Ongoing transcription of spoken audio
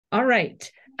All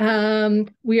right.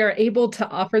 We are able to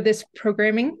offer this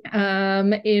programming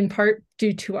in part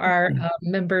due to our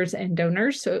members and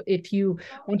donors. So if you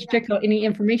want to check out any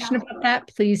information about that,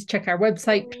 please check our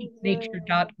website,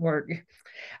 peaknature.org.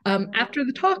 After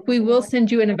the talk, we will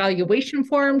send you an evaluation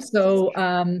form. So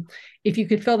if you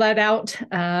could fill that out,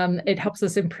 it helps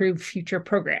us improve future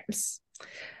programs.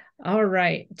 All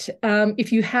right.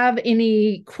 If you have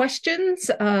any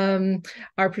questions,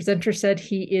 our presenter said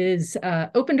he is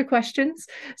open to questions.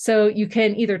 So you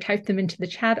can either type them into the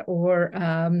chat or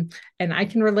and I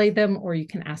can relay them, or you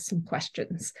can ask some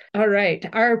questions. All right.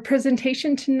 Our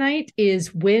presentation tonight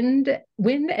is Wind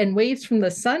and Waves from the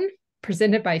Sun,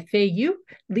 presented by Feiyu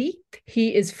Li.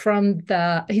 He's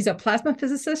a plasma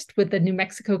physicist with the New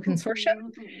Mexico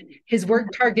Consortium. His work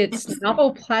targets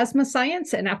novel plasma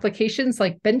science and applications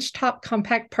like benchtop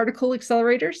compact particle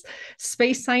accelerators,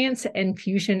 space science, and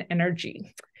fusion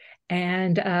energy.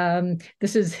 And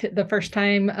this is the first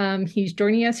time he's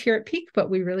joining us here at Peak,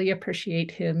 but we really appreciate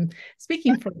him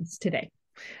speaking for us today.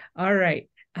 All right.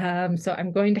 So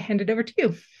I'm going to hand it over to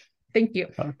you. Thank you.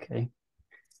 Okay.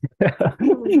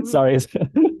 Sorry.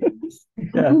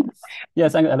 Yeah,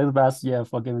 thank you, Elizabeth,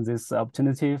 for giving this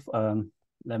opportunity.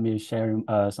 Let me share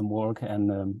some work.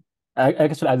 And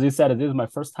actually, as you said, this is my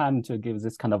first time to give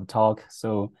this kind of talk.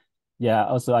 So yeah,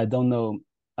 also I don't know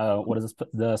what is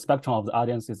the spectrum of the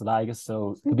audience is like.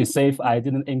 So to be safe, I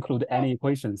didn't include any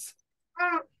equations.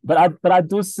 But I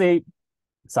do see,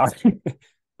 sorry,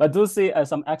 but I do see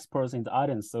some experts in the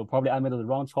audience. So probably I made the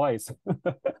wrong choice.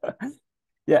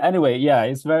 Yeah. Anyway, yeah,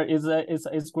 it's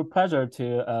a good pleasure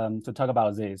to talk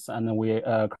about this, and we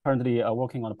currently are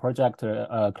working on a project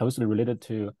closely related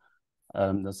to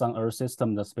the Sun-Earth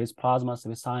system, the space plasma,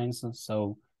 space science.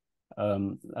 So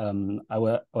I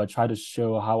will try to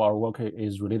show how our work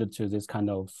is related to this kind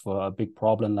of big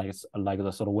problem, like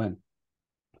the solar wind.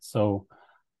 So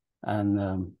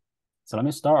so let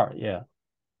me start. Yeah.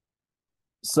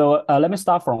 So let me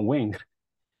start from wind.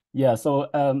 Yeah, so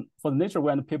for the nature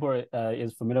wind, people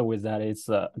is familiar with that. It's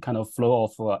a kind of flow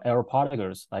of air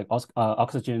particles like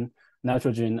oxygen,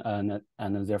 nitrogen, and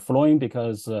they're flowing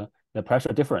because the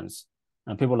pressure difference.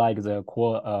 And people like the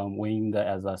cool wind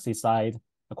as a seaside,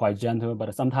 quite gentle,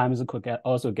 but sometimes it could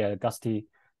also get gusty,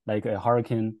 like a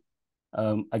hurricane.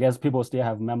 I guess people still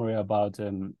have memory about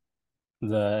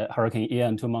the Hurricane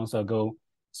Ian 2 months ago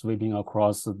sweeping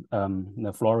across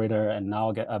the Florida, and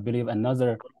now I believe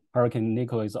another Hurricane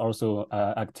Nico is also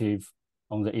active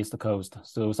on the East Coast.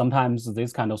 So sometimes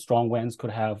these kind of strong winds could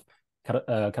have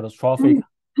catastrophic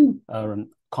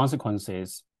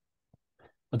consequences.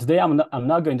 But today I'm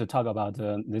not going to talk about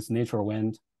this natural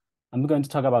wind. I'm going to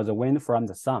talk about the wind from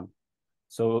the sun,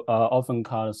 so often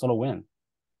called solar wind.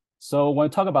 So when we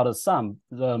talk about the sun,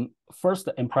 the first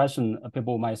impression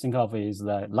people might think of is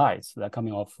the lights that are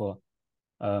coming off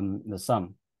the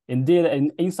sun.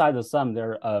 Indeed, inside the sun,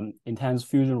 there are intense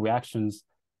fusion reactions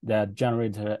that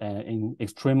generate in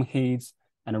extreme heats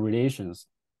and radiations.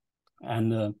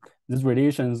 And these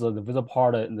radiations are the visible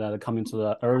part that come into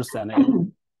the Earth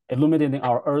and illuminating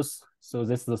our Earth. So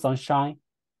this is the sunshine.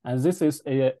 And this is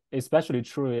especially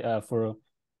true for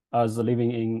us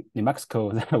living in New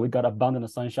Mexico. We got abundant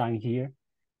sunshine here.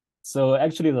 So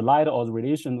actually the light or the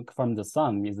radiation from the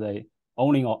sun is the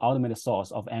only or ultimate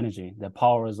source of energy that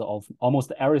powers of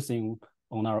almost everything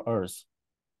on our Earth.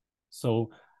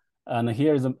 So, and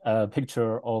here is a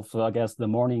picture of, I guess, the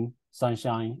morning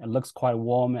sunshine. It looks quite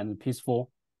warm and peaceful.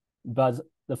 But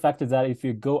the fact is that if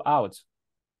you go out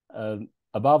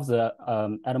above the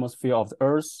atmosphere of the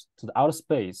Earth to the outer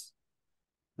space,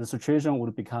 the situation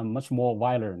would become much more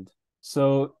violent.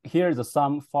 So here is the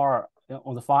sun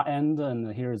on the far end,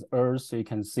 and here is Earth. So you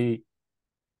can see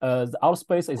the outer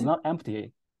space is not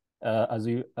empty, as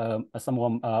some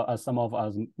of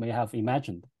us may have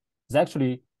imagined. It's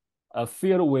actually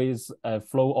filled with a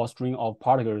flow or string of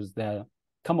particles that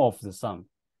come off the sun,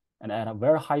 and at a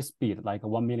very high speed, like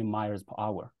 1 million miles per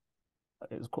hour.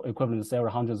 It's equivalent to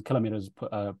several hundred kilometers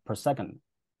per second.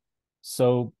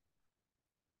 So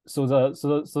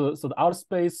the outer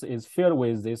space is filled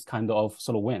with this kind of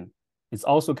solar wind. It's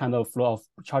also kind of flow of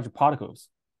charged particles.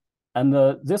 And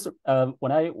this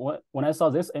when I saw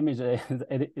this image,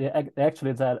 it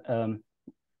actually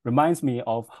reminds me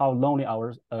of how lonely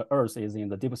our Earth is in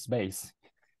the deep space.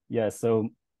 Yeah. So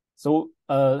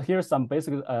here's some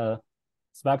basic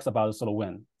specs about solar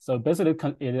wind. So basically,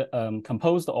 it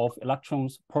composed of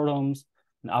electrons, protons,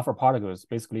 and alpha particles,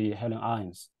 basically helium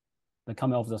ions, that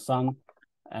come off the sun,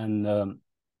 and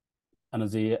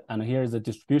here is the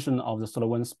distribution of the solar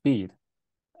wind speed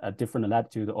at different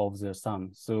latitude of the sun.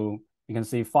 So you can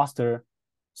see faster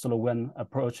solar wind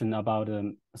approaching about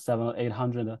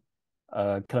 700-800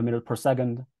 kilometers per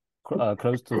second,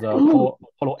 close to the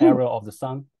polar area of the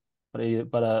sun. But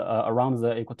around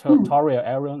the equatorial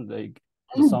area,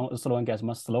 the solar wind gets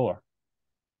much slower.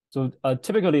 So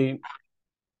typically,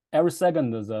 every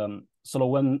second the solar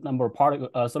wind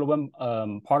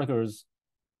particles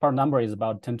part number is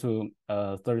about 10 to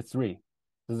 33.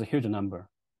 This is a huge number,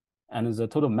 and the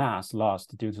total mass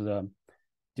lost due to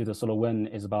the solar wind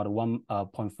is about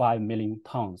 1.5 million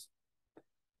tons.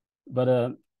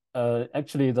 But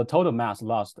actually, the total mass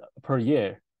lost per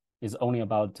year is only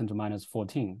about 10 to minus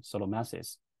 14 solar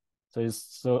masses.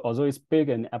 So although it's big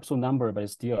in absolute number, but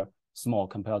it's still small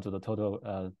compared to the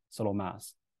total solar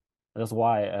mass. That's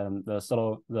why the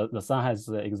sun has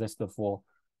existed for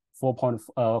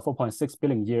 4.6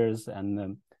 billion years,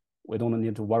 and we don't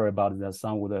need to worry about the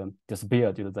sun would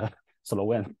disappear due to the solar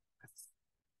wind.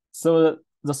 So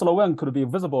the solar wind could be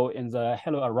visible in the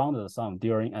halo around the sun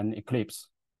during an eclipse.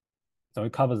 So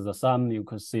it covers the sun. You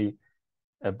could see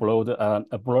a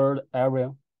blurred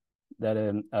area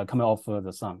that coming off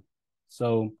the sun.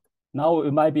 So now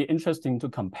it might be interesting to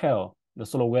compare the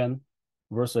solar wind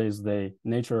versus the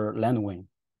nature land wind.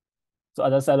 So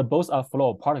as I said, both are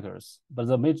flow particles, but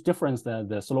the major difference is that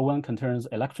the solar wind contains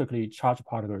electrically charged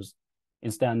particles.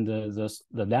 Instead, the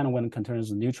land wind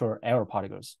contains neutral air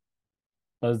particles.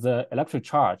 But the electric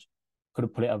charge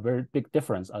could play a very big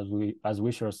difference, as we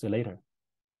shall see later.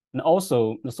 And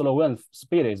also, the solar wind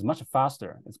speed is much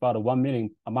faster. It's about 1 million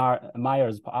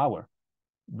miles per hour.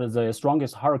 But the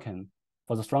strongest hurricane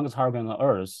on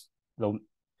Earth,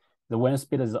 the wind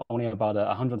speed is only about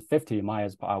 150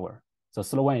 miles per hour. So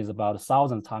solar wind is about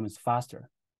 1,000 times faster.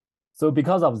 So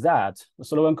because of that, the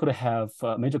solar wind could have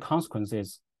major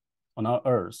consequences on our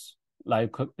Earth,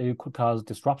 like it could cause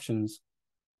disruptions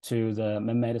to the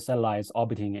man-made satellites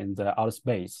orbiting in the outer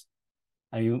space.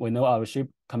 And we know our ship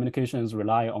communications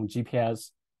rely on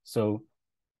GPS, so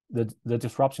the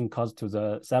disruption caused to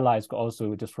the satellites could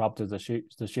also disrupt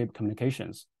the ship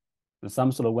communications. And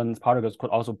some solar wind particles could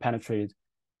also penetrate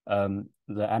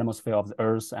the atmosphere of the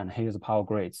Earth and hit the power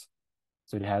grids.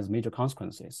 So it has major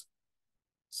consequences.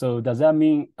 So does that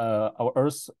mean our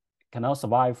Earth cannot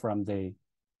survive from the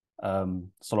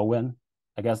solar wind?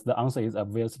 I guess the answer is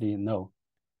obviously no.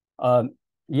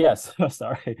 Yes,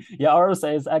 sorry. Yeah, our Earth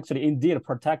is actually indeed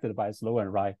protected by solar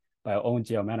wind, right? By our own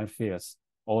geomagnetic fields,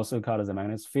 also called the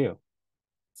magnetic field.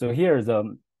 So here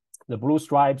the blue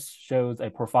stripes shows a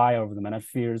profile of the magnetic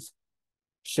fields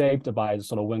shaped by the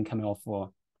solar wind coming off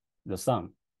the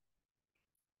sun.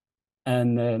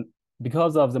 And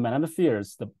because of the magnetic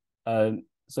fields, so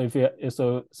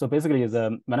basically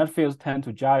the magnetic fields tend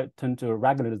to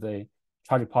regulate the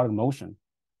charged particle motion,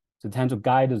 to tend to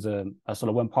guide the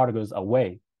solar wind particles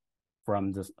away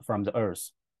from the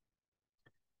Earth.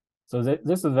 So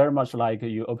this is very much like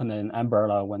you open an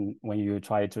umbrella when you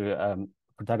try to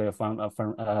protect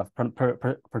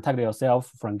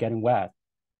yourself from getting wet.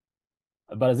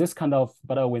 But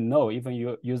we know even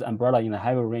you use umbrella in a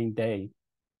heavy rain day,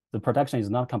 the protection is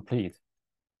not complete.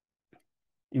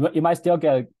 You might still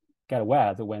get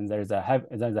wet when there's a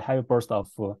heavy burst of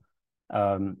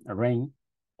rain,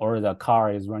 or the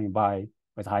car is running by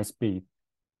with high speed.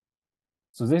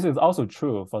 So this is also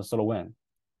true for solar wind.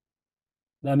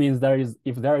 That means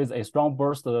if there is a strong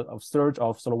burst of surge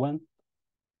of solar wind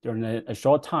during a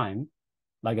short time,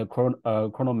 like a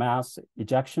coronal mass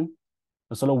ejection,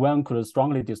 the solar wind could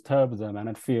strongly disturb the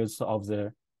magnetic fields of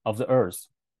the Earth.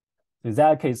 In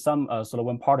that case, some solar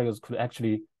wind particles could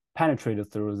actually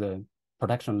penetrate through the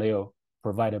protection layer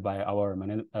provided by our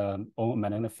own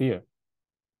magnetic field.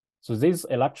 So these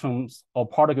electrons or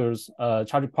particles,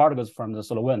 charged particles from the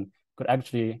solar wind could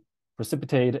actually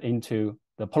precipitate into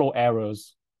the polar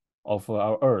areas of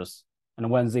our Earth.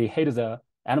 And when they hit the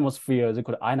atmosphere, they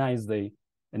could ionize the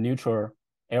neutral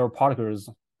air particles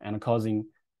and causing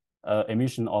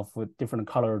emission of different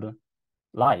colored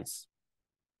lights.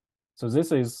 So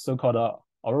this is so-called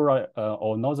aurora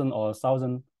or northern or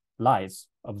southern lights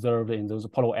observed in those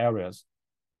polar areas.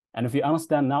 And if you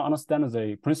understand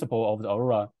the principle of the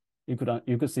aurora, you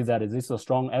could see that this is a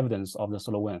strong evidence of the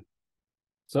solar wind.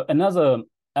 So another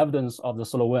evidence of the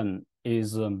solar wind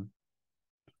is the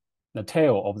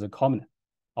tail of the comet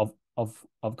of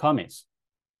comets.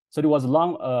 So it was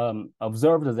long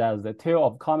observed that the tail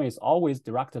of comets always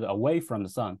directed away from the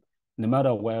sun, no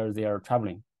matter where they are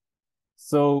traveling.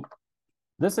 So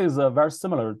this is very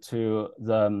similar to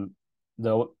the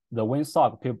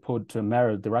windsock people put to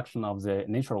mirror the direction of the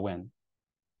natural wind.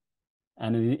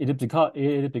 And it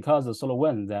is because the solar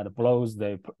wind that blows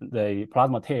the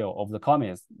plasma tail of the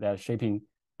comets that are shaping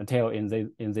the tail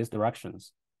in these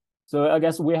directions. So I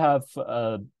guess we have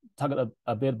talked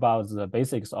a bit about the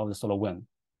basics of the solar wind.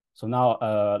 So now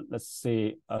let's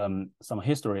see some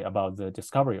history about the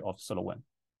discovery of solar wind.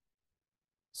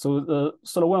 So the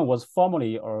solar wind was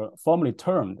formally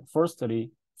termed first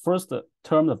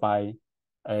termed by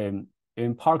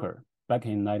Ian Parker back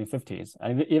in 1950s,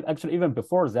 and actually even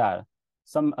before that,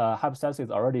 some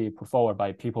hypotheses already put forward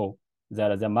by people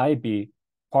that there might be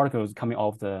particles coming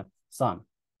off the sun.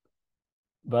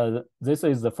 But this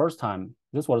was the first time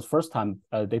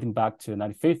dating back to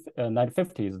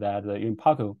 1950s that Ian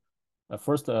Parker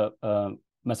first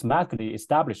mathematically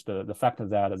established the fact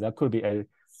that there could be a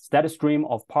steady stream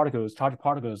of charged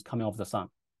particles coming off the sun.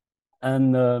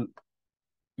 And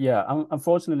yeah,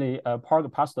 unfortunately, Parker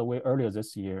passed away earlier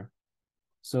this year.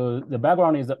 So the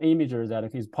background is the image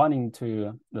that he's pointing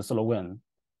to the solar wind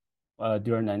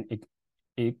during an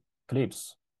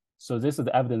eclipse. So this is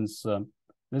the evidence.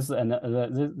 This is a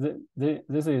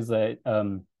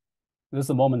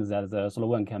moment that the solar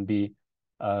wind can be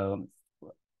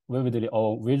vividly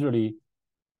or visually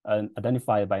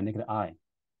identified by naked eye.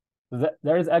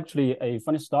 There is actually a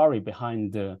funny story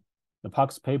behind the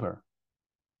Parker's paper.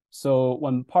 So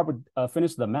when Parker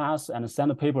finished the math and sent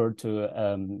the paper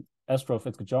to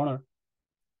Astrophysics journal,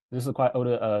 this is a quite old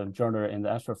journal in the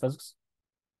astrophysics,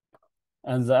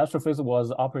 and the astrophysics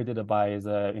was operated by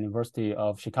the University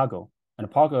of Chicago, and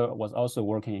Parker was also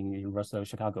working in the University of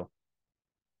Chicago.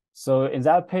 So in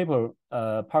that paper,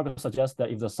 Parker suggests that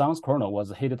if the sun's corona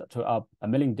was heated to up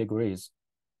 1,000,000 degrees,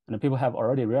 and people have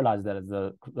already realized that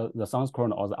the sun's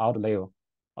corona or the outer layer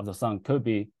of the sun could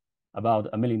be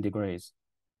about 1,000,000 degrees,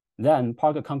 then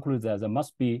Parker concludes that there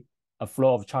must be a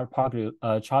flow of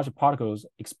charged particles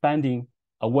expanding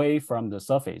away from the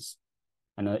surface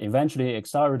and eventually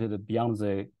accelerated beyond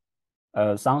the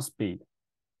sound speed.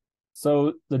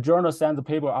 So the journal sent the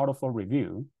paper out for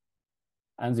review,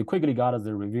 and they quickly got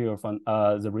the review from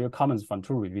the real comments from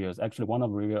two reviewers. Actually, one of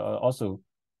the reviewers also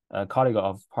a colleague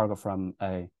of Parker from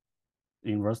a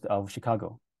University of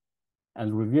Chicago, and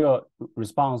the reviewer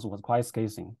response was quite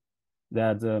scathing.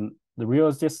 That the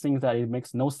reviewers just think that it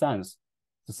makes no sense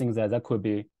to think that could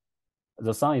be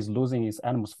the sun is losing its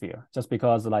atmosphere just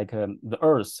because the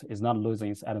Earth is not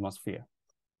losing its atmosphere.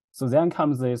 So then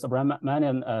comes this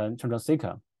Subramanian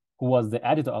Chandrasekhar, who was the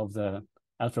editor of the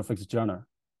Astrophysics Journal.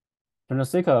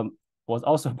 Chandrasekhar was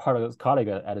also part of his colleague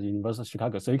at the University of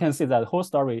Chicago. So you can see that the whole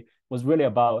story was really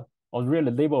labeled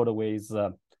with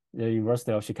the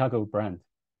University of Chicago brand.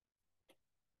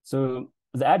 So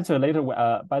the editor later,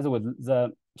 by the way,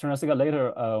 the Chandrasekhar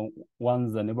later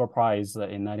won the Nobel Prize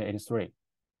in 1983.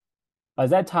 By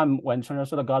that time, when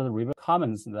Chandrasekhar got the review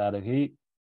comments that he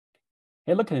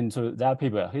looked into that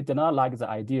paper, he did not like the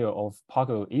idea of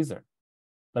particle either.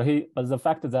 But the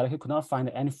fact that he could not find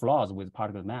any flaws with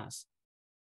particle mass.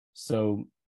 So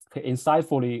he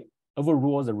insightfully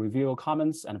overruled the review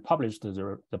comments and published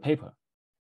the paper.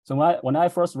 So when I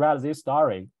first read this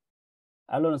story,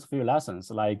 I learned a few lessons,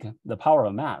 like the power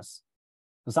of mass.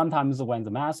 So sometimes when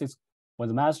the mass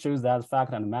shows that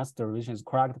fact and mass derivation is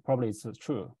correct, probably it's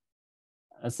true.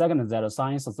 And second is that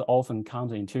science is often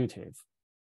counterintuitive.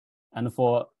 And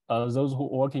for those who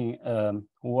work in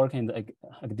the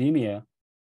academia,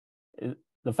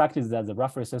 the fact is that the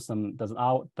reference system does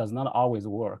not always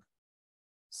work.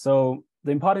 So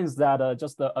the importance is that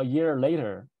just a year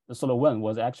later, the solar wind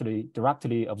was actually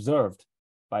directly observed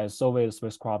by a Soviet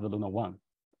spacecraft, Luna 1.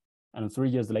 And 3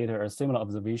 years later, a similar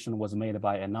observation was made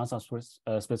by a NASA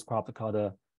spacecraft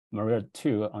called Maria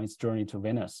 2 on its journey to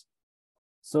Venus.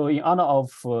 So in honor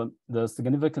of the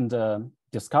significant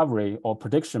discovery or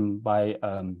prediction by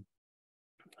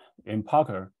Ian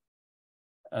Parker,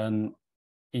 and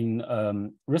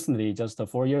recently, just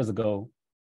 4 years ago,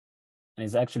 and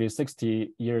it's actually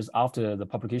 60 years after the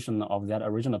publication of that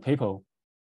original paper,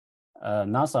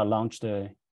 NASA launched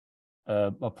a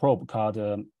probe called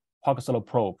Parker Solar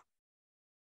Probe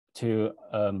to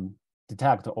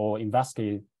detect or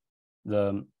investigate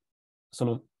the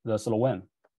solar wind.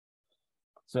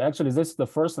 So actually, this is the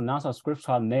first NASA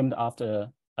spacecraft named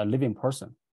after a living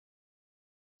person.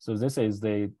 So this is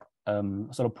the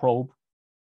solar probe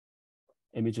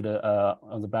imaged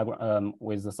on the background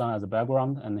with the sun as a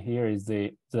background, and here is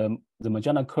the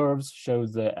magenta curves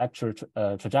shows the actual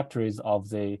trajectories of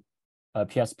the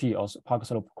PSP or Parker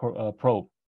Solar Probe.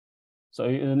 So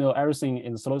everything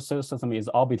in the solar system is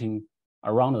orbiting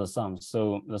around the sun.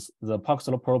 So the Parker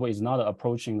Solar Probe is not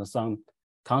approaching the sun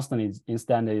constantly.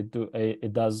 Instead,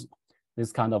 it does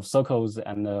this kind of circles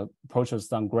and approaches the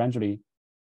sun gradually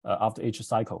after each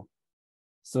cycle.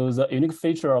 So the unique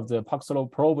feature of the Parker Solar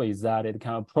Probe is that it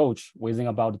can approach within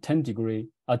about 10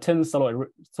 solar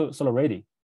radii.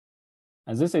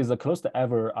 And this is the closest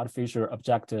ever artificial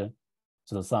object to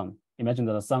the sun. Imagine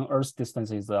that the sun-Earth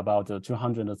distance is about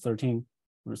 213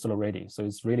 solar radii. So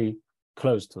it's really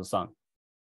close to the sun.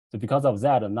 So because of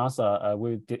that,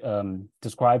 NASA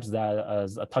describes that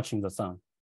as touching the sun.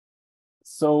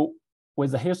 So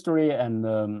with the history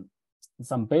and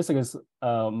some basics,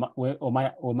 we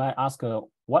might ask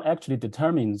what actually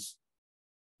determines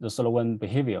the solar wind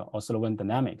behavior or solar wind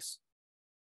dynamics.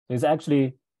 It's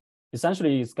actually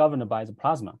essentially is governed by the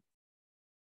plasma.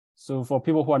 So for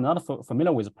people who are not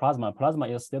familiar with plasma, plasma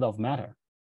is a state of matter.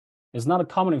 It's not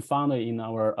commonly found in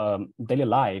our daily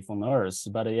life on Earth,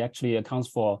 but it actually accounts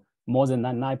for more than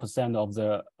 99% of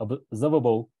the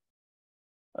observable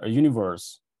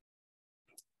universe.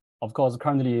 Of course,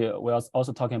 currently we're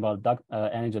also talking about dark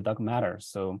energy, dark matter,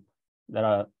 so that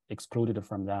are excluded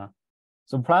from that.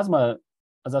 So plasma,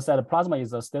 as I said, plasma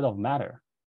is a state of matter.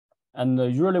 And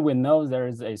usually we know there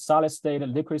is a solid state, a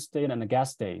liquid state, and a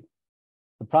gas state.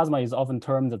 The plasma is often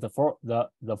termed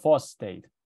the fourth state.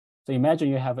 So imagine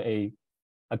you have a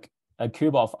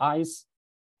cube of ice,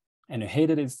 and you heat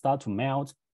it, it starts to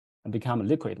melt and become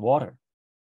liquid water.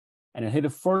 And you heat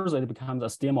it further, it becomes a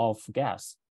stream of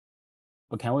gas.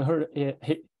 But can we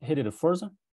hit it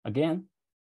further again?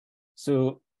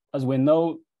 So as we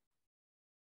know,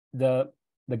 the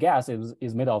gas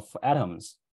is made of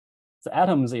atoms. The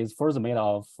atoms is further made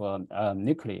of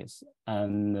nucleus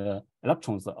and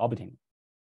electrons orbiting.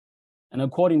 And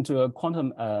according to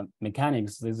quantum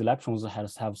mechanics, these electrons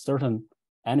have certain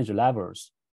energy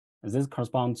levels. And this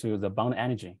corresponds to the bound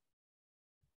energy.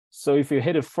 So if you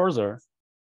hit it further,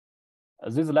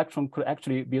 this electron could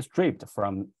actually be stripped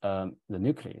from the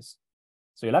nucleus.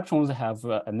 So electrons have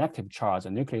a negative charge,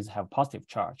 and nucleus have positive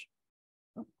charge.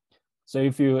 So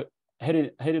if you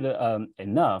hit it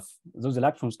enough, those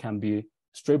electrons can be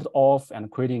stripped off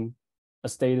and creating a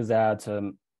state that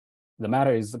the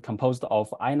matter is composed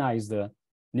of ionized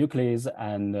nucleus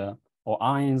and or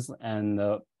ions and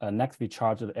negatively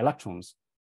charged electrons.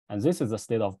 And this is the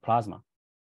state of plasma.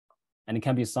 And it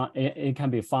can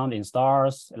be found in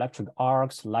stars, electric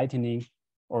arcs, lightning,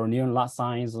 or neon light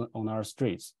signs on our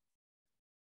streets.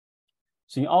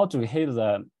 So in order to hit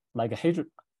the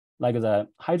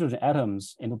hydrogen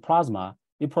atoms into plasma,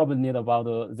 you probably need about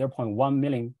 0.1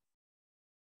 million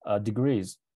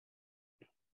degrees.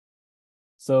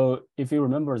 So if you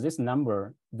remember this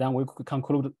number, then we could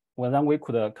conclude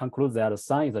that the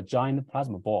sun is a giant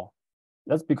plasma ball.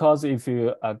 That's because if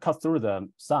you cut through the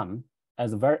sun, at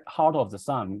the very heart of the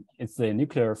sun, it's a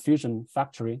nuclear fusion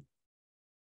factory.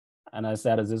 And I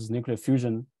said this nuclear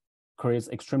fusion creates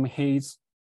extreme heat,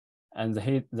 and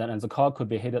the core could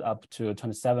be heated up to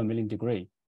 27 million degrees.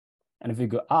 And if you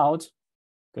go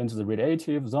into the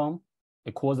radiative zone,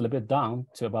 it cools a little bit down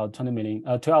to about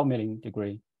 12 million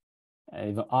degrees.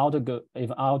 And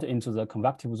even out into the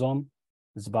convective zone,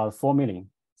 it's about 4 million.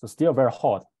 So still very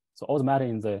hot. So all the matter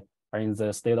are in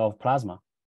the state of plasma.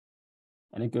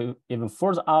 And it go even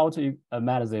further out,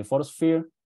 matter the photosphere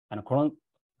and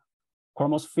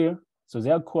chromosphere. So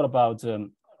they are cooled about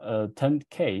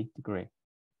 10K degree.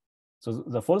 So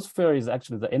the photosphere is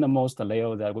actually the innermost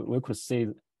layer that we could see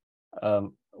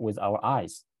with our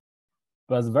eyes.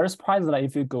 But it's very surprising that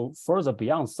if you go further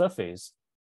beyond surface,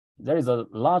 there is a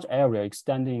large area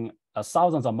extending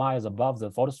thousands of miles above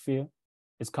the photosphere.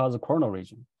 It's called the coronal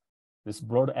region, this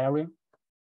broad area.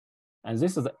 And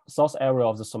this is the source area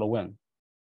of the solar wind.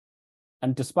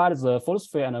 And despite the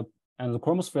photosphere and the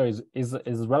chromosphere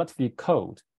is relatively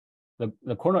cold,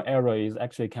 the coronal area is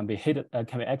actually can be heated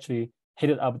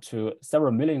up to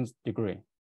several million degrees.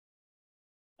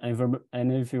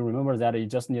 And if you remember that you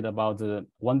just need about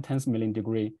 1/10 million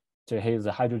degree to heat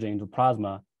the hydrogen into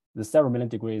plasma, the several million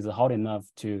degrees is hot enough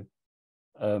to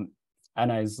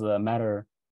ionize matter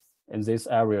in this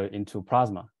area into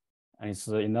plasma, and it's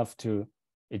enough to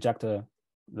eject the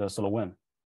solar wind.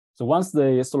 So once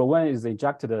the solar wind is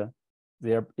ejected,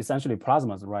 they're essentially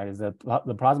plasmas, right? Is that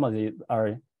the plasma they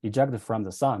are ejected from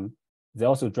the sun. They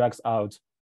also drag out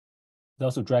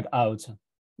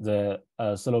the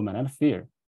solar magnetic field,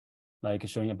 like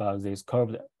showing about these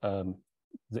curved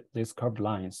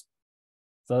lines.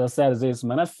 So as I said, this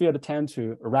magnetic field tend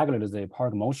to regulate the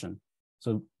particle motion.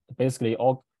 So basically,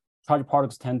 all charged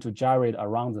particles tend to gyrate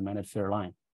around the magnetic field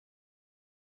line.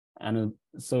 And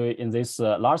so in this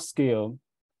large scale,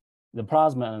 the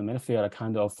plasma and the magnetic field are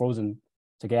kind of frozen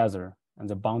together and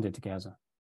they're bonded together.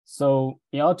 So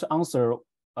in order to answer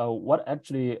what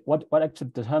actually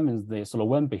determines the solar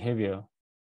wind behavior,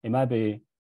 it might be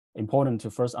important to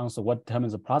first answer what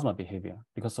determines the plasma behavior,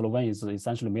 because solar wind is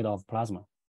essentially made of plasma.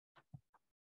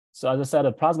 So as I said,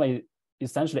 the plasma is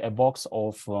essentially a box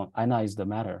of ionized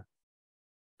matter.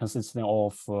 consisting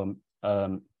of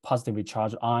positively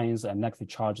charged ions and negatively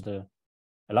charged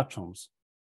electrons.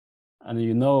 And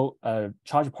you know,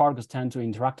 charged particles tend to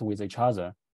interact with each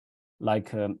other,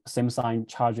 like same sign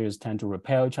charges tend to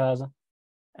repel each other,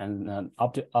 and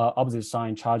opposite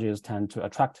sign charges tend to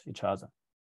attract each other.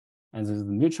 And the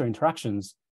mutual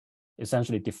interactions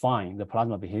essentially define the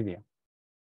plasma behavior.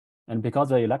 And because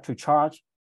the electric charge,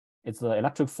 it's the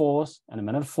electric force and the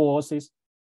magnetic forces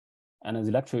and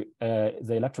the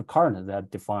electric current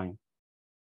that define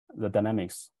the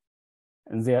dynamics.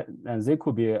 And they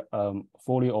could be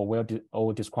fully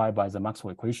or described by the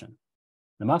Maxwell equation.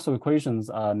 The Maxwell equations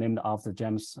are named after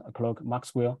James Clerk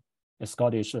Maxwell, a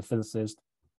Scottish physicist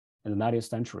in the 19th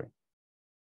century.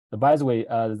 But by the way,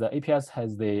 the APS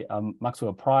has the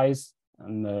Maxwell Prize,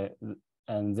 and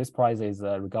this prize is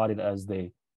regarded as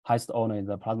the highest honor in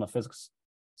the plasma physics.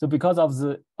 So because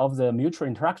of the mutual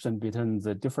interaction between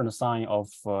the different sign of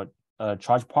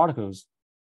charged particles,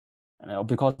 and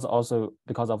because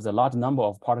of the large number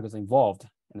of particles involved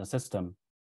in the system,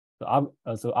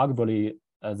 so arguably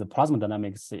the plasma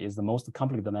dynamics is the most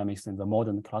complex dynamics in the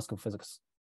modern classical physics.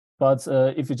 But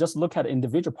if you just look at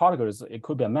individual particles, it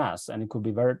could be a mess, and it could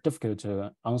be very difficult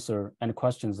to answer any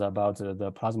questions about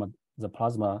the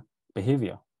plasma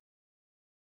behavior.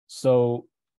 So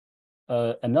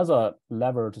another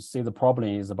lever to see the problem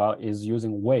is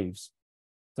using waves.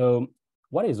 So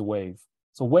what is wave?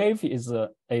 So wave is a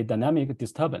dynamic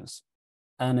disturbance,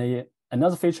 and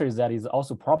another feature is that it's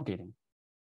also propagating.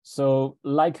 So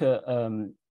like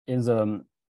in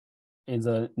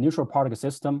the neutral particle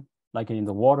system, like in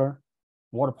the water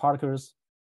particles.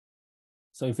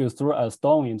 So if you throw a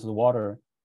stone into the water,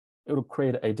 it will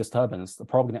create a disturbance,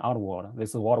 propagating outward. This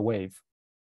is water wave.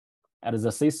 At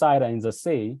the seaside and in the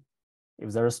sea,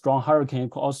 if there's a strong hurricane,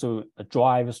 it could also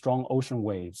drive strong ocean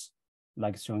waves,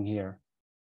 like shown here,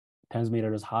 10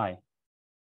 meters high.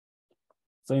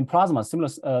 So in plasma,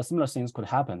 similar things could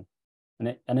happen.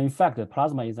 And in fact, the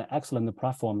plasma is an excellent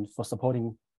platform for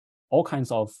supporting all kinds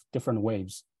of different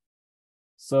waves.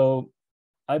 So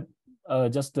I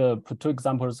just put two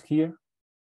examples here.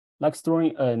 Like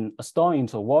throwing a stone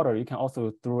into water, you can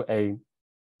also throw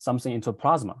something into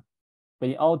plasma. But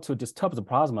in order to disturb the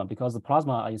plasma, because the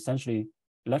plasma are essentially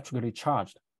electrically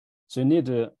charged, so you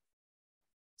need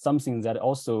something that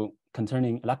also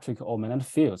containing electric or magnetic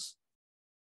fields.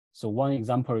 So one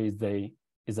example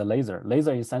is a laser.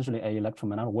 Laser is essentially an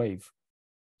electromagnetic wave.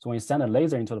 So when you send a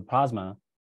laser into the plasma,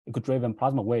 it could drive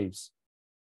plasma waves.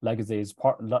 Like these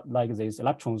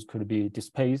electrons could be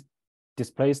displaced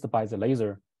by the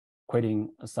laser, creating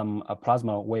some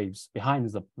plasma waves behind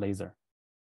the laser.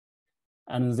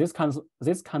 And this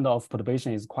kind of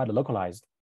perturbation is quite localized,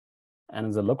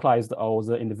 and the localized or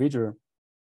the individual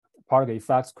particle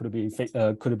effects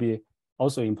could be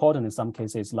also important in some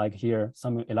cases. Like here,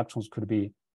 some electrons could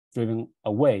be driven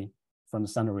away from the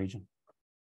center region.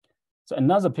 So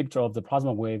another picture of the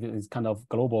plasma wave is kind of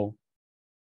global,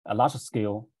 a large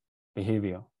scale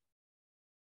behavior.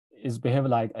 It's behave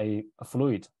like a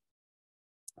fluid.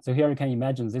 So here you can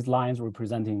imagine these lines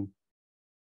representing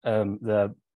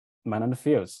the magnetic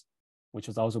fields, which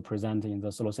is also present in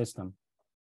the solar system.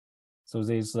 So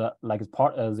these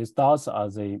these dots are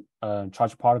the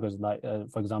charged particles. Like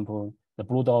for example, the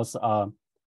blue dots are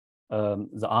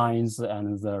the ions,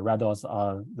 and the red dots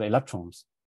are the electrons.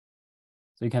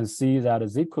 So you can see that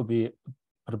they could be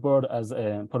perturbed as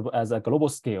a global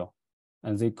scale,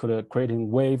 and they could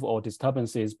creating wave or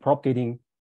disturbances propagating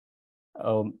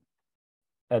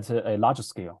at a larger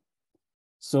scale.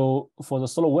 So for the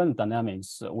solar wind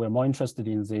dynamics, we're more interested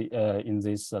in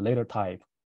this later type,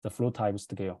 the fluid type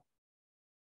scale.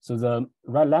 So the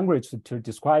right language to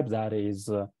describe that is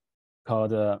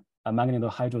called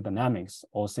magnetohydrodynamics,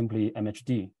 or simply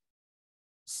MHD.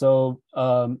 So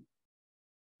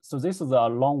so this is a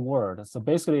long word. So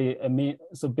basically it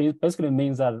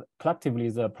means that collectively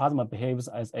the plasma behaves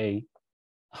as a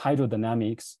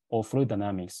hydrodynamics or fluid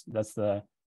dynamics. That's a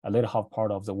later half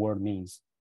part of the word means.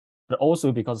 But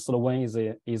also because solar wind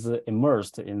is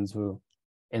immersed in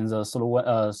the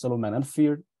solar magnetic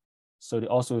field, so it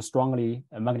also strongly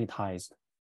magnetized.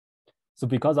 So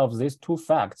because of these two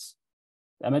facts,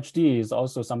 MHD is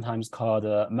also sometimes called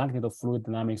magnetofluid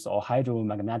dynamics or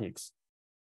hydromagnetics.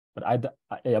 But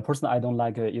personally, I don't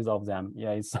like either of them.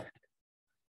 Yeah, it's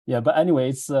But anyway,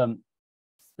 it's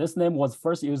this name was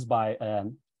first used by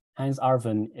Hans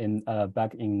Arfven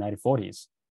back in 1940s.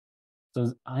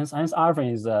 So Hans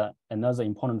Arfven is another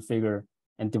important figure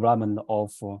in development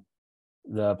of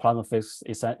the plasma physics,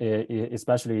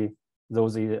 especially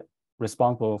those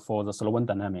responsible for the solar wind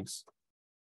dynamics.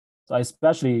 So I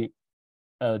especially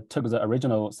took the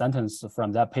original sentence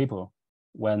from that paper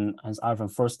when Hans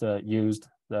Alfven first used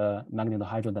the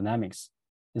magnetohydrodynamics.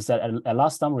 He said, at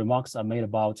last some remarks are made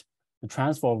about the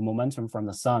transfer of momentum from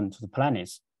the sun to the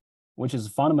planets, which is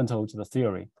fundamental to the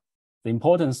theory. The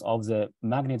importance of the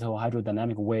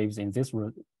magnetohydrodynamic waves in this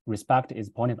respect is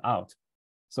pointed out.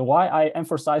 So why I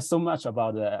emphasize so much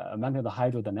about the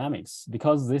magnetohydrodynamics?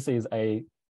 Because this is a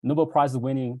Nobel Prize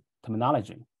winning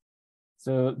terminology.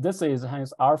 So this is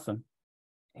Hans Alfven.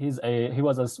 He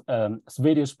was a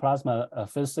Swedish plasma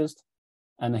physicist,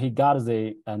 and he got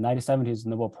the 1970s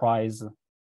Nobel Prize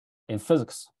in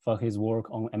physics for his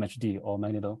work on MHD, or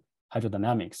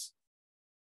magnetohydrodynamics.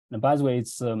 And by the way,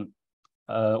 it's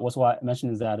also I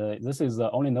mentioned is that this is the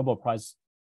only Nobel Prize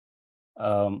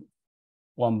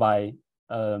won by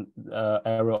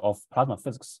area of plasma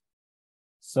physics.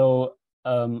 So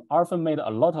Alfven made a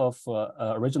lot of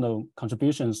original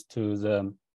contributions to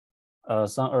the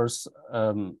Sun-Earth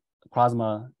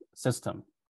plasma system.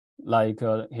 Like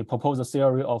he proposed a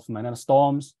theory of magnetic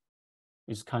storms,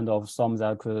 which is kind of storms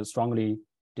that could strongly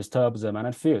disturb the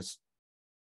magnetic fields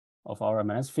of our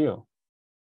magnetic field.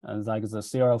 And like the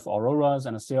theory of auroras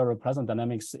and the theory of plasma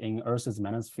dynamics in Earth's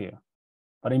manosphere.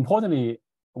 But importantly,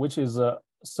 which is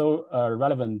so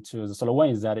relevant to the solar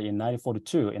wind, is that in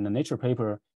 1942, in the Nature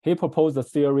paper, he proposed the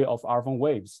theory of Alfven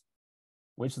waves,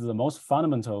 which is the most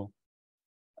fundamental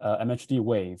MHD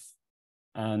wave.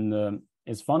 And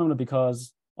it's fundamental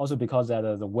because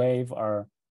that the wave are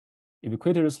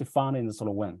ubiquitously found in the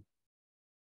solar wind.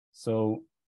 So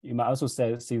you might also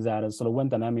see that solar wind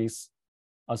dynamics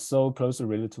are so closely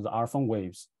related to the Alfven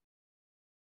waves.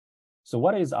 So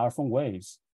what is Alfven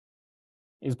waves?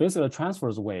 It's basically a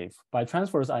transverse wave. By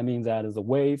transverse, I mean that the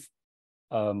wave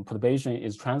perturbation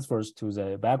is transverse to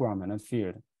the background magnetic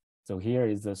field. So here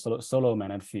is the solar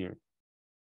magnetic field.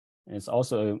 And it's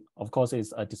also, of course,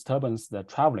 it's a disturbance that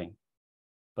traveling,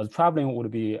 but traveling would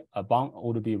be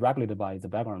regulated by the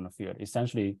background field.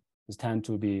 Essentially, it tends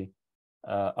to be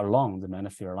along the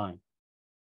magnetic field line.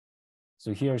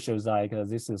 So here it shows like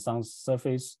this is sun's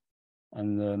surface,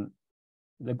 and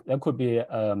there could be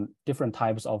different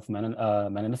types of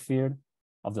magnetic field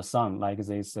of the sun, like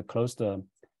this closed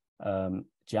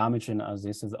geometry, as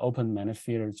this is open magnetic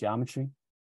field geometry.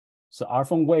 So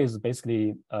Alfven waves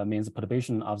basically means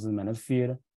perturbation of the magnetic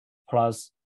field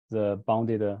plus the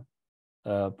bounded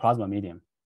plasma medium.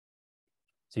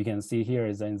 So you can see here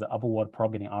is in the upward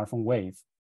propagating Alfven wave.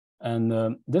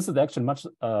 And this is actually much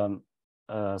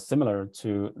similar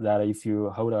to that if you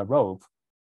hold a rope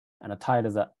and tie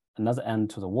another end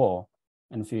to the wall.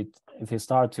 And if you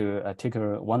start to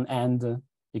tickle one end,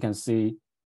 you can see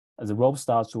the rope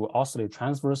starts to oscillate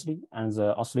transversely, and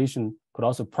the oscillation could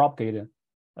also propagate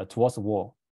towards the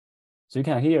wall. So you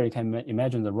can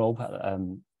imagine the rope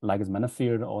like the magnetic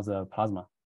field or the plasma.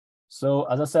 So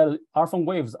as I said, Alfven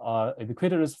waves are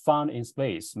ubiquitously found in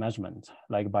space measurement,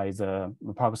 like by the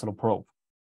Parker Solar Probe.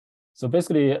 So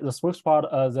basically, the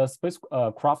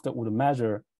spacecraft would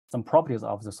measure some properties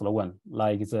of the solar wind,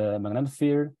 like the magnetic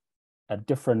field at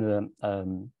different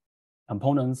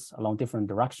components along different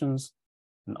directions,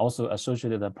 and also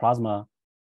associated the plasma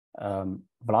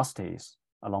velocities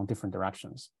along different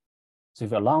directions. So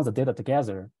if you align the data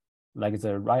together, like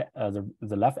the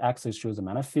left axis shows the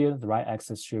magnetic field, the right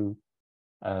axis shows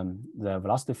the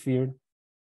velocity field,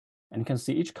 and you can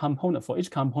see each component. For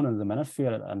each component, the magnetic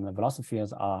field and the velocity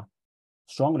fields are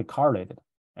strongly correlated.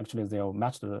 Actually, they are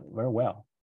matched very well.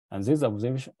 And these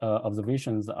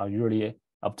observations are usually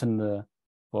obtained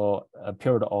for a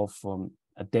period of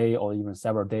a day or even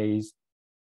several days.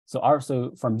 So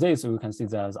from this, we can see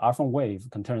that the Alfven wave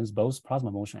contains both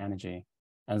plasma motion energy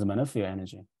and the magnetic field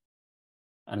energy,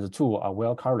 and the two are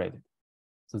well correlated.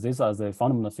 So these are the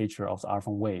fundamental feature of the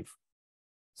Alfven wave.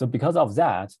 So because of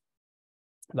that,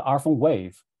 the Alfven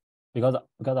wave, because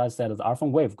I said the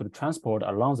Alfven wave could transport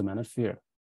along the magnetic field.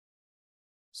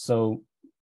 So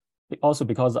also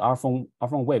because the Alfven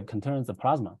wave contains the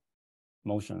plasma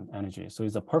motion energy, so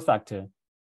it's a perfect.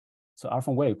 So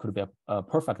Alfven wave could be a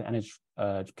perfect energy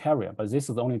carrier, but this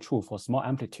is only true for small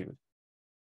amplitude.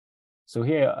 So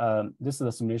here, this is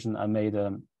a simulation I made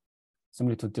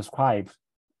simply to describe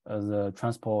the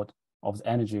transport of the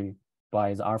energy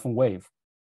by the Alfven wave.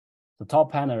 The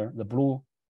top panel, the blue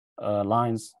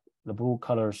lines, the blue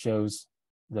color shows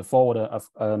the forward of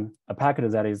a packet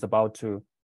that is about to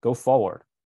go forward.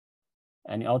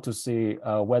 And you also see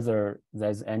whether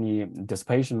there's any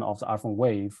dissipation of the Alfven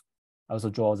wave. I also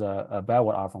draw the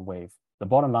backward Alfven wave. The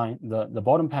bottom line, the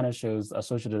bottom panel shows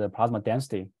associated plasma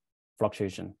density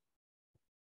fluctuation.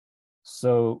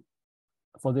 So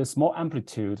for this small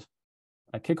amplitude,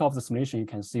 I kick off the simulation, you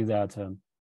can see that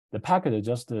the packet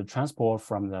just transport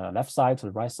from the left side to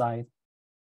the right side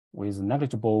with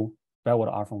negligible backward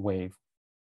orphan wave,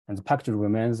 and the packet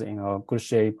remains in a good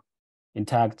shape,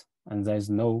 intact, and there is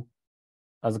no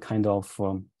other kind of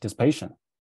dissipation.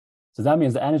 So that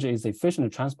means the energy is efficiently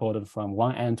transported from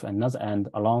one end to another end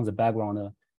along the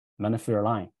background magnetic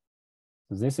line.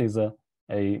 So this is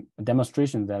a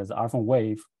demonstration that the orphan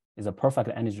wave is a perfect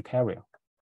energy carrier.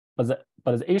 But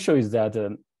the issue is that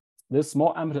this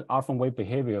small amplitude orphan wave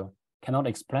behavior cannot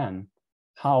explain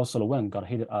how solar wind got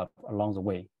heated up along the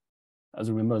way. As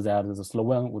you remember that the solar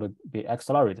wind would be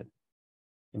accelerated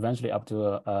eventually up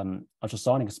to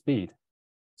ultrasonic speed.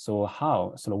 So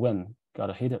how solar wind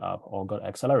got heated up or got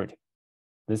accelerated?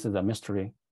 This is a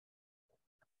mystery.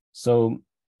 So,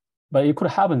 but it could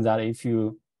happen that if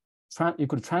you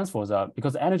could transfer that,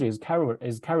 because the energy is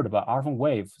carried by orphan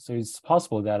wave, so it's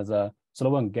possible that the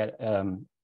solar wind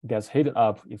gets heated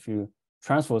up if you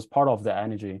transfer part of the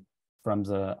energy from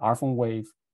the orphan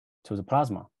wave to the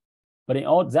plasma. But in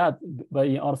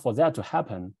order for that to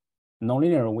happen,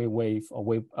 nonlinear wave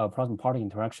or plasma particle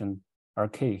interaction are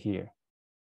key here.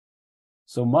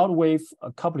 So multi-wave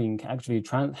coupling can actually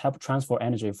help transfer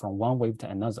energy from one wave to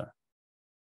another.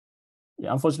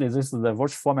 Yeah, unfortunately, this is the virtual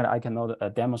format. I cannot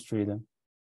demonstrate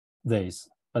this,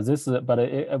 but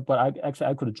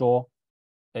I could draw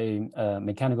a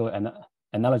mechanical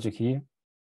analogy here.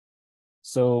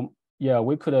 So yeah,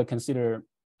 we could consider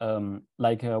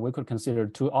we could consider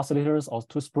two oscillators or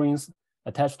two springs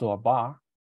attached to a bar.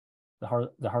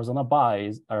 The horizontal bar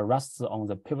rests on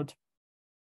the pivot,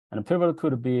 and the pivot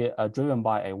could be driven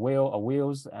by a wheel or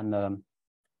wheels, and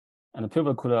the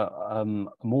pivot could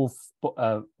move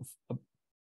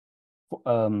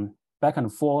back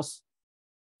and forth.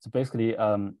 So basically,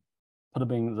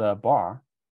 putting the bar.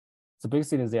 So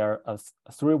basically, they are a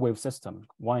three-wave system.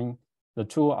 The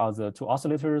two are the two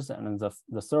oscillators, and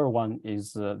the third one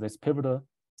is this pivot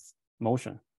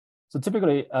motion. So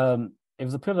typically,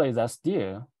 if the pivot is as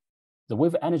still, the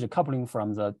wave energy coupling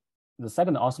from the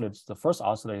second oscillator to the first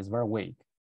oscillator is very weak.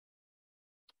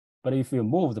 But if you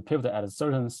move the pivot at a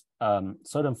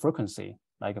certain frequency,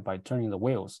 like by turning the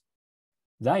wheels,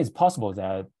 then it's possible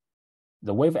that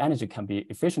the wave energy can be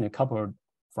efficiently coupled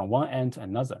from one end to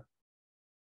another.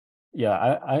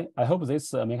 Yeah, I hope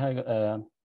this mechanical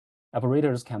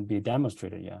operators can be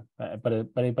demonstrated. Yeah, but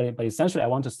essentially, I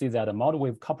want to see that a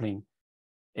multi-wave coupling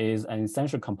is an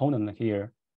essential component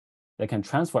here that can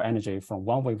transfer energy from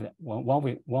one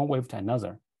wave to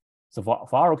another. So for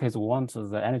our case, we want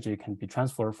the energy can be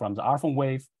transferred from the orphan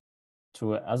wave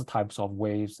to other types of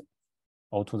waves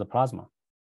or to the plasma.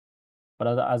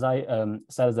 But as I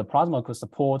said, the plasma could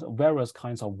support various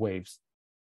kinds of waves.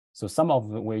 So some of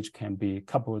which can be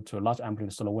coupled to a large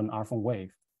amplitude solar wind orphan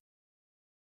wave.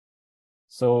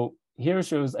 So here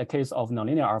shows a case of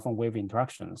nonlinear orphan wave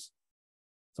interactions.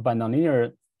 So by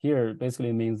nonlinear here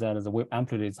basically means that the wave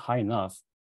amplitude is high enough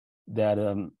that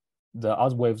the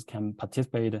other waves can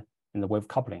participate in the wave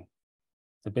coupling.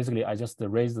 So basically, I just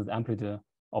raised the amplitude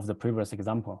of the previous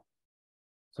example.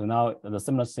 So now the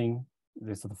similar thing,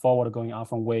 this is the forward going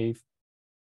orphan wave.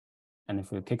 And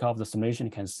if we kick off the simulation,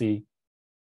 you can see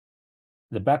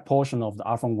the back portion of the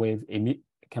orphan wave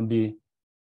can be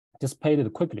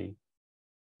dissipated quickly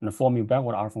and forming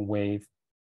backward orphan wave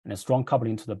and a strong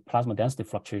coupling to the plasma density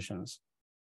fluctuations.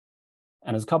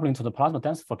 And this coupling to the plasma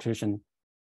density fluctuation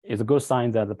is a good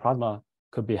sign that the plasma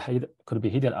could be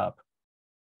heated up.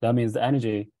 That means the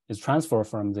energy is transferred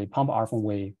from the pump orphan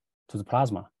wave to the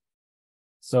plasma.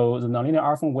 So the nonlinear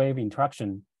orphan wave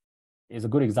interaction is a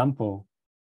good example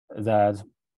that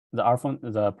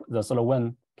the solar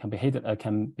wind can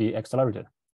be accelerated.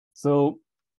 So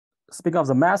speaking of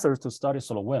the methods to study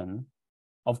solar wind,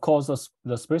 of course,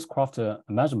 the spacecraft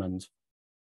measurement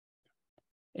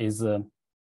is a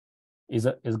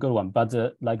good one, but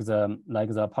like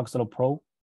the Park Pro.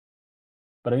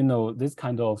 But you know, this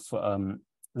kind of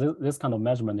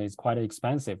measurement is quite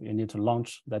expensive. You need to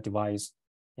launch that device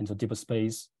into deeper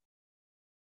space,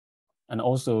 and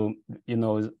also, you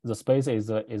know, the space is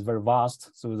very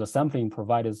vast, so the sampling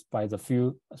provided by the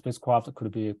few spacecraft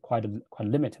could be quite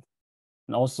limited,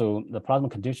 and also the plasma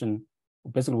condition.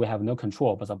 Basically, we have no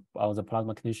control about the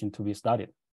plasma condition to be studied.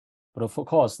 But of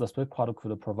course, the spacecraft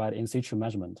could provide in situ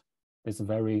measurement. It's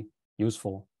very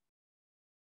useful.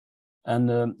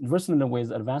 And recently,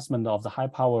 with advancement of the high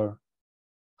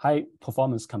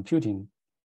performance computing,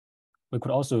 we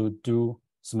could also do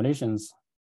simulations,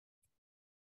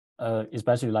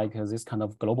 especially like this kind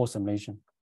of global simulation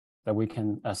that we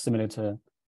can simulate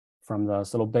from the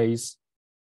solar base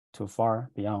to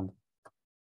far beyond.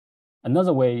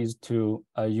 Another way is to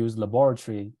use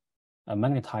laboratory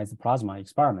magnetized plasma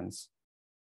experiments.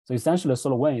 So essentially,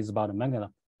 solar wind is about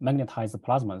magnetized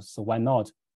plasma. So why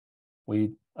not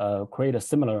we create a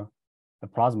similar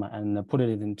plasma and put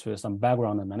it into some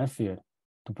background magnetic field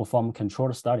to perform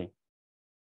controlled study.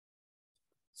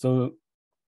 So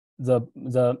the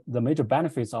major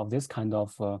benefits of this kind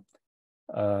of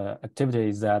activity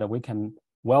is that we can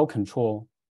well control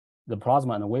the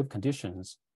plasma and wave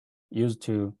conditions used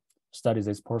to study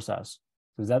this process.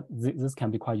 So that this can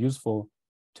be quite useful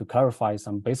to clarify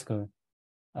some basic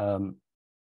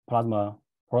plasma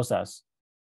process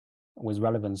with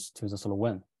relevance to the solar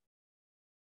wind.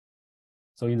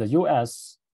 So in the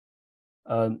US,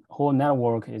 a whole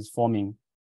network is forming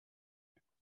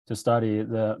to study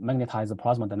the magnetized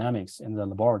plasma dynamics in the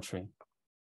laboratory.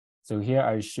 So here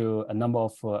I show a number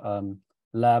of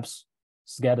labs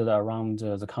scattered around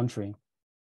the country.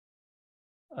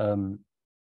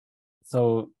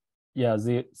 So yeah,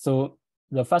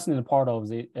 the fascinating part of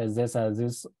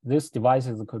these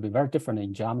devices could be very different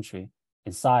in geometry,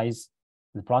 in size,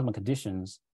 in plasma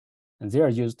conditions, and they are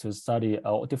used to study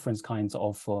all different kinds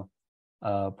of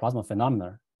plasma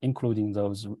phenomena, including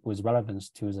those with relevance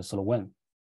to the solar wind.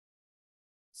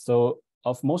 So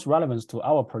of most relevance to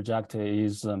our project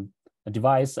is a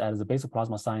device at the Basic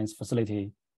Plasma Science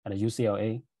facility at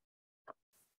UCLA.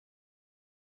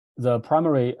 The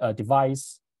primary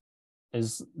device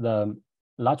is the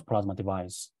large plasma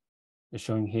device, is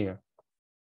shown here.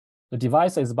 The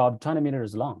device is about 20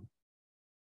 meters long.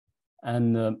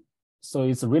 And so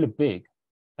it's really big.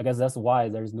 I guess that's why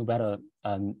there is no better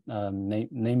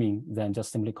naming than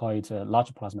just simply call it a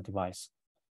large plasma device.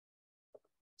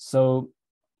 So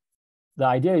the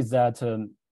idea is that,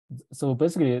 so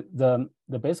basically the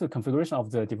basic configuration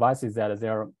of the device is that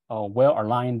there are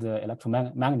well-aligned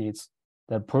electromagnets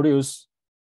that produce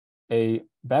a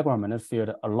background magnetic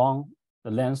field along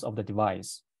the length of the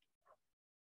device.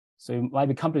 So it might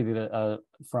be complicated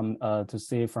to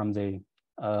see from the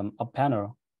up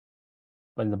panel,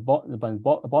 but in the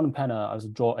bottom panel, I will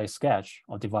draw a sketch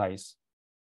of device.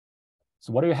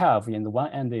 So what you have in the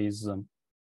one end is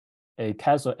a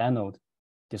cathode anode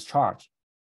discharge.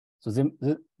 So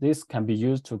this can be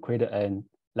used to create an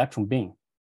electron beam.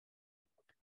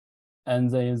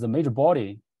 And then the major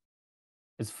body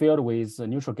is filled with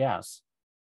neutral gas.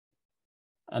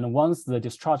 And once the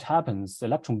discharge happens, the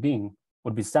electron beam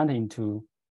would be sent into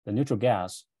the neutral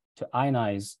gas to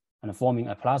ionize and forming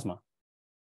a plasma.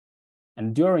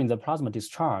 And during the plasma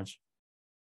discharge,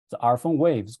 the RF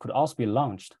waves could also be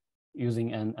launched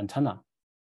using an antenna.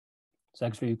 So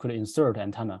actually you could insert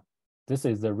antenna. This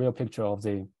is the real picture of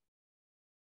the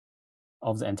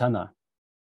antenna.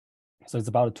 So it's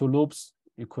about 2 loops.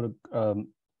 You could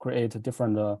create a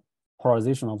different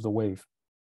polarization of the wave.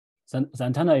 So the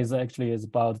antenna is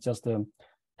about just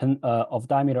of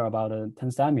diameter about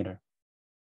 10 centimeter.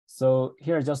 So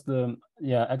here just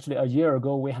actually a year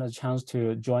ago we had a chance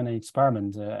to join an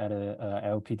experiment at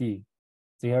LPD.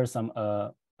 So here are some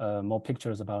more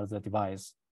pictures about the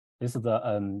device. This is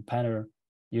the panel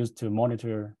used to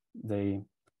monitor the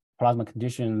plasma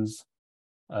conditions,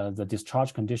 the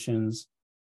discharge conditions,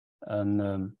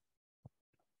 and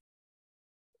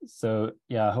so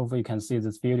yeah, hopefully you can see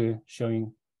this video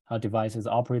showing how device is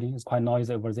operating. It's quite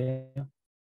noisy over there.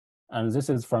 And this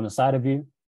is from the side view.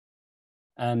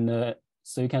 And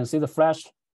so you can see the flash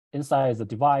inside the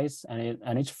device,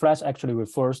 and each flash actually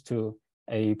refers to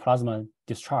a plasma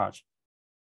discharge.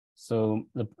 So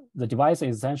the device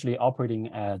is essentially operating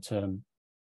at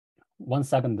 1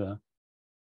 second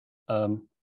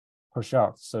per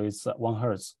shot, so it's 1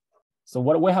 hertz. So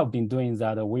what we have been doing is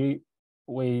that we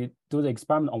do the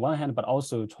experiment on one hand, but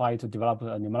also try to develop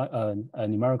a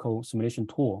numerical simulation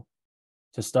tool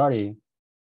to study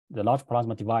the large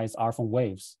plasma device RF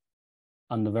waves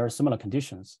under very similar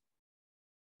conditions.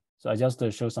 So I just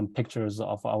show some pictures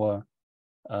of our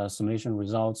simulation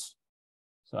results.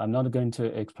 So I'm not going to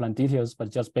explain details, but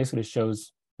just basically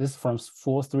shows this from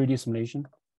full 3D simulation,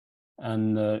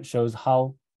 and shows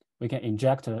how we can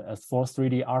inject a full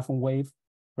 3D RF wave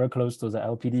very close to the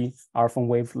LPD RF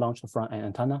wave launched from an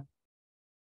antenna.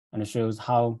 And it shows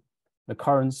how the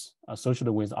currents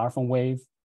associated with RF wave,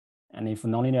 and if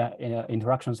nonlinear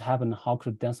interactions happen, how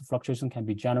could density fluctuation can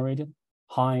be generated,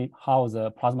 how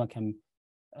the plasma can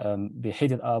be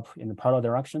heated up in the parallel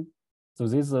direction. So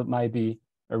this might be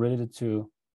related to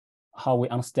how we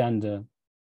understand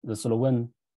the solar wind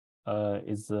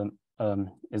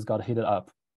is got heated up.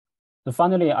 So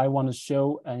finally, I want to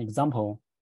show an example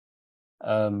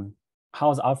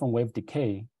how the alpha wave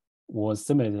decay was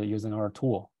simulated using our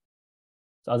tool.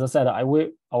 So as I said,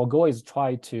 our goal is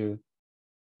try to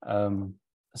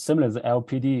simulate the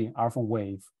LPD alpha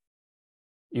wave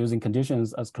using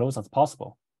conditions as close as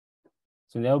possible.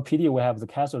 So in the LPD, we have the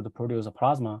cathode to produce a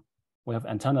plasma. We have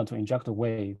antenna to inject a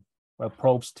wave. We have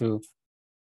probes to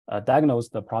diagnose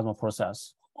the plasma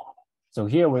process. So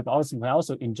here we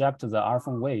also inject the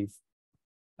RF wave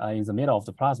in the middle of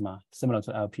the plasma, similar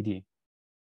to LPD.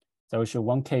 So we show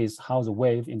one case how the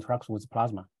wave interacts with the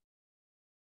plasma.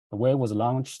 The wave was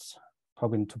launched,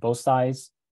 probing to both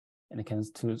sides, and you can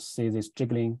see this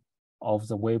jiggling of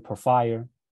the wave profile.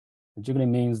 The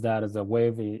jiggling means that the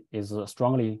wave is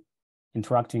strongly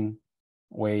interacting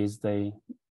with the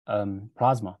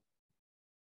plasma.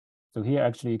 So here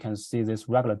actually you can see this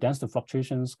regular density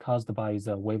fluctuations caused by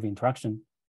the wave interaction.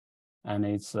 And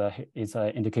it's an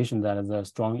indication that the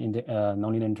strong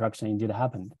nonlinear interaction indeed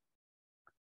happened.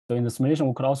 So in the simulation,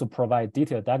 we could also provide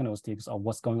detailed diagnostics of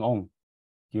what's going on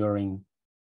during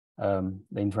the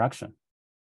interaction.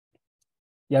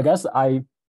 Yeah, I guess I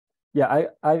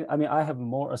mean, I have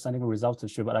more scientific results to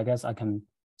show, but I guess I can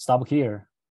stop here.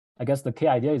 I guess the key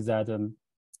idea is that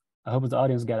I hope the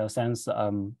audience get a sense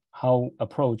how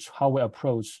we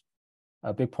approach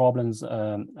big problems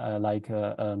like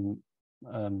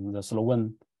the solar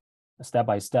wind step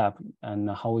by step, and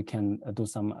how we can do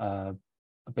some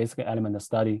basic element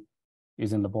study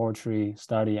using laboratory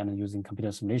study and using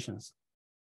computer simulations.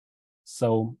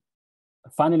 So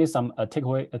finally, some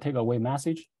takeaway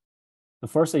message. The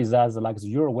first is that like the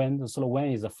Euro wind, the solar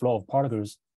wind is a flow of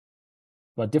particles,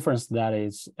 but difference that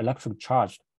is electric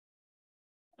charged.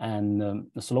 And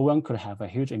the solar wind could have a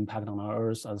huge impact on our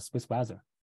Earth as space weather.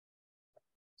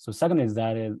 So second is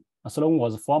that a solar wind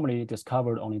was formally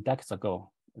discovered only decades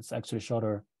ago. It's actually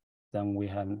shorter than we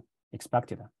had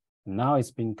expected. And now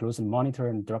it's being closely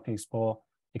monitored and directly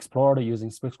explored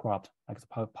using spacecraft like the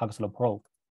Parker Solar Probe.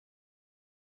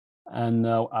 And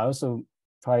I also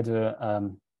try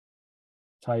to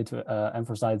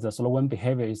emphasize the solar wind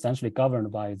behavior is essentially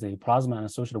governed by the plasma and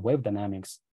associated wave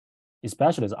dynamics,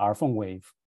 especially the RF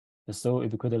wave. The so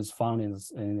ubiquitous found in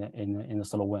the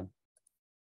solar wind.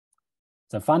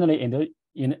 So finally,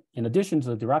 in addition to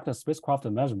the direct spacecraft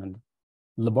measurement,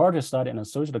 laboratory study and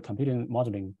associated computing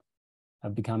modeling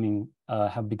have become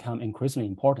increasingly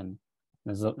important,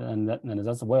 and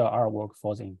that's where our work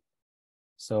falls in.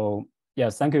 So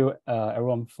yes, thank you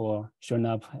everyone for showing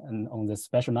up on this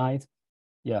special night.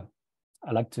 Yeah,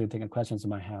 I'd like to take questions you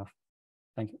might have.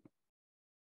 Thank you.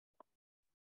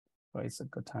 Well, it's a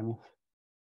good timing.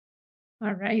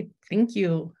 All right, thank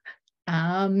you.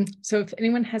 So if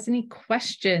anyone has any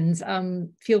questions,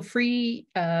 feel free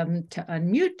to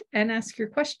unmute and ask your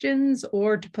questions,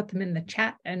 or to put them in the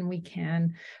chat and we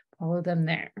can follow them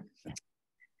there.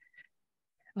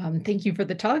 Thank you for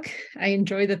the talk. I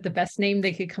enjoy that the best name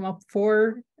they could come up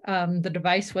for the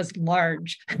device was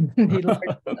large, the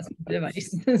large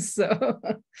device. So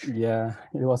yeah,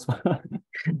 it was fun.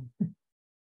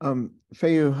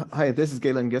 Feiyu, hi, this is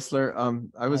Galen Gissler.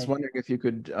 I was wondering if you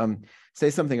could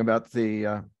say something about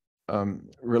the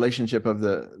relationship of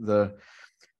the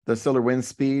solar wind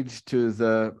speed to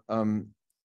the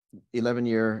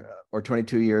 11-year or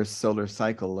 22-year solar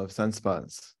cycle of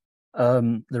sunspots.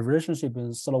 The relationship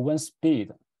is solar wind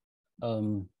speed.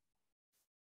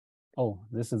 Oh,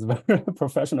 this is a very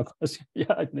professional question.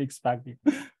 Yeah, I didn't expect it.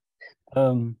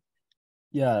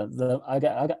 Yeah,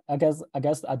 I guess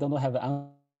I don't have an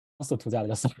answer to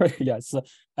that. Sorry. Yes,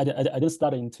 I didn't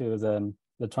study into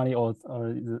the 20 or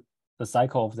the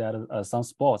cycle of that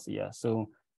sunspots. Yeah, so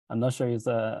I'm not sure if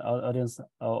the audience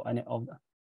or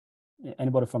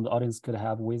anybody from the audience could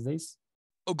have with this.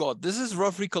 Oh God, this is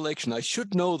rough recollection. I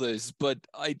should know this, but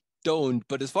I don't.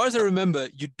 But as far as I remember,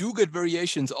 you do get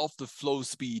variations of the flow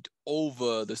speed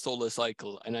over the solar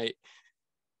cycle. And I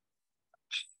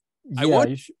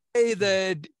would say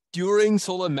that during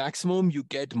solar maximum, you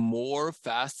get more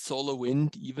fast solar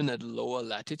wind even at lower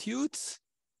latitudes.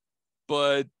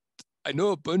 But I know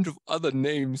a bunch of other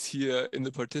names here in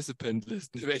the participant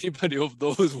list. If anybody of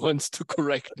those wants to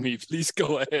correct me, please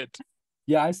go ahead.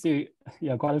 Yeah, I see.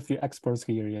 Yeah, quite a few experts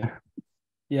here. Yeah,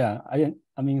 yeah.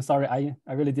 I mean, sorry, I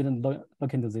really didn't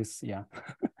look into this. Yeah,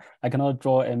 I cannot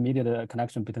draw an immediate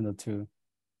connection between the two.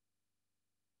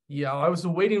 Yeah, I was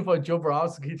waiting for Joe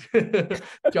Borowski to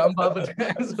jump up and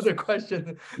answer the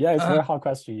question. Yeah, it's a very hard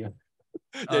question. Yeah.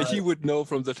 Yeah, he would know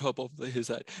from the top of his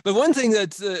head. But one thing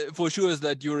that's for sure is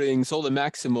that during solar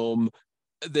maximum,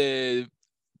 the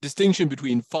distinction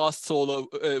between fast solar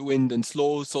wind and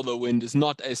slow solar wind is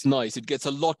not as nice. It gets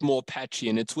a lot more patchy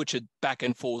and it switches back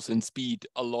and forth in speed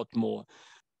a lot more.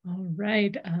 All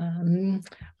right.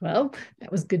 Well,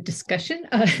 that was good discussion.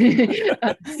 Are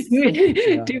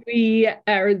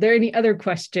there any other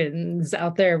questions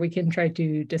out there we can try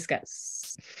to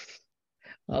discuss?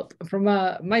 Well, from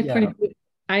my point of view,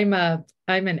 I'm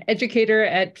an educator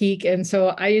at Peak, and so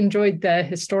I enjoyed the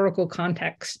historical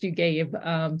context you gave.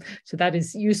 So that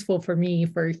is useful for me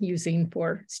for using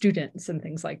for students and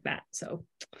things like that. So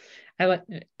I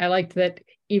liked that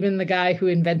even the guy who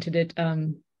invented it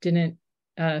didn't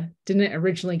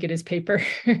originally get his paper.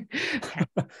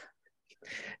 It's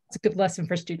a good lesson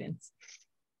for students.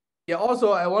 Yeah.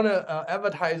 Also, I want to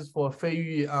advertise for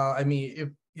Feiyu. I mean, if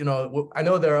you know, I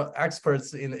know there are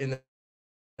experts in the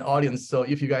audience. So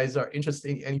if you guys are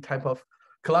interested in any type of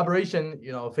collaboration,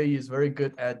 you know, Feiyu is very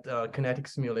good at kinetic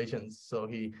simulations. So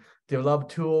he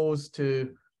developed tools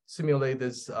to simulate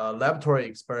this laboratory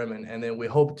experiment, and then we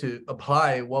hope to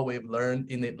apply what we've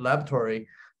learned in the laboratory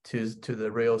to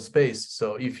the real space.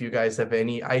 So if you guys have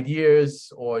any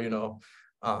ideas or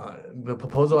the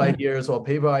proposal ideas or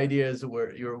paper ideas,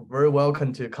 you're very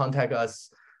welcome to contact us.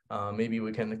 Maybe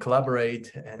we can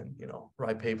collaborate and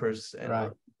write papers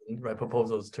and write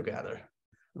proposals together.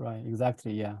 Right,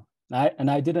 exactly, yeah.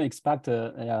 I didn't expect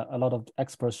a lot of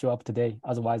experts show up today.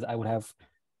 Otherwise, I would have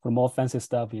put more fancy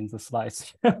stuff in the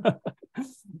slides.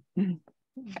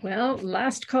 Well,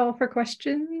 last call for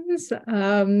questions.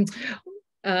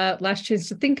 Last chance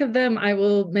to think of them. I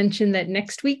will mention that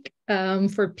next week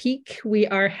for Peak, we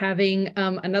are having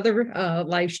another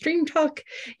live stream talk.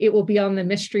 It will be on the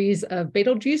mysteries of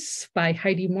Betelgeuse by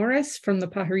Heidi Morris from the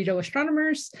Pajarito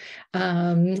Astronomers.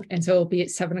 And so it'll be at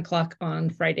 7 o'clock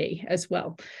on Friday as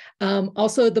well.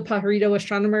 Also, the Pajarito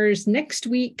Astronomers next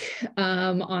week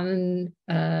on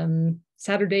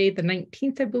Saturday, the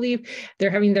 19th, I believe, they're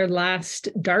having their last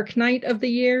dark night of the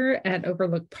year at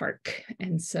Overlook Park.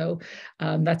 And so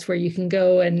that's where you can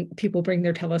go and people bring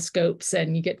their telescopes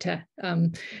and you get to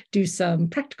do some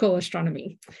practical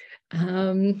astronomy.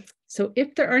 So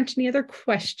if there aren't any other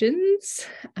questions,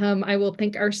 I will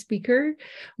thank our speaker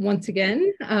once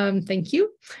again. Thank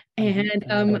you.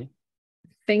 And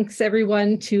thanks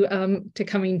everyone to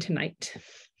coming tonight.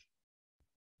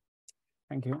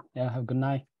 Thank you. Yeah, have a good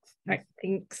night. All right,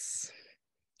 thanks.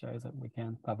 Enjoy the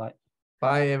weekend. Bye-bye.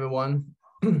 Bye, everyone.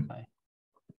 Bye.